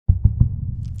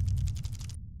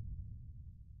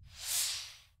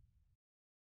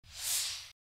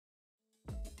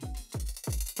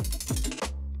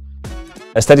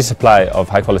A steady supply of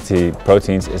high-quality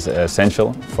proteins is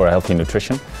essential for healthy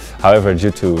nutrition. However,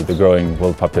 due to the growing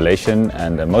world population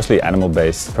and a mostly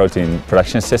animal-based protein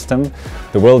production system,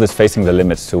 the world is facing the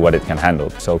limits to what it can handle,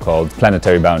 so-called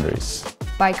planetary boundaries.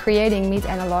 By creating meat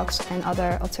analogues and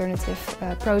other alternative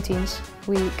proteins,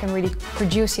 we can really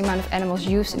reduce the amount of animals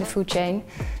used in the food chain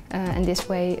and this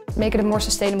way make it a more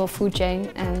sustainable food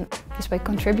chain and this way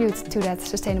contribute to that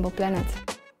sustainable planet.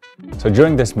 So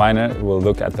during this minor, we'll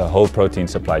look at the whole protein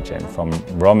supply chain, from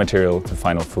raw material to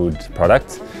final food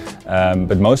product.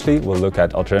 But mostly we'll look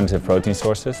at alternative protein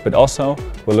sources, but also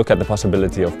we'll look at the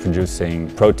possibility of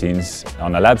producing proteins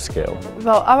on a lab scale.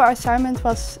 Well, our assignment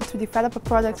was to develop a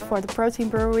product for the protein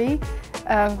brewery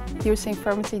using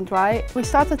Fermenting Dry. We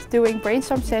started doing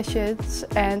brainstorm sessions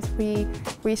and we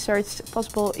researched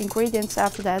possible ingredients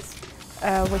after that.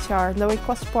 Which are low in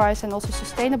cost price and also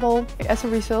sustainable. As a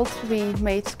result, we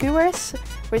made skewers,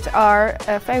 which are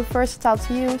very versatile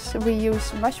to use. We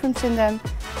use mushrooms in them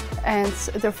and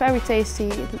they're very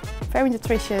tasty, very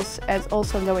nutritious and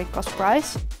also low in cost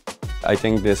price. I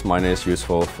think this minor is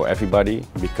useful for everybody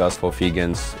because for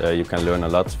vegans you can learn a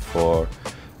lot for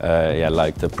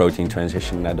like the protein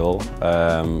transition at all.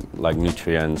 Like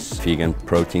nutrients, vegan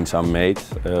proteins are made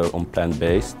on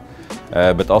plant-based.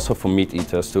 But also for meat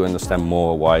eaters to understand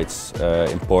more why it's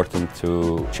important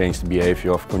to change the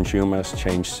behavior of consumers,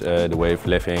 change the way of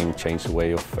living, change the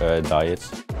way of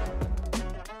diets.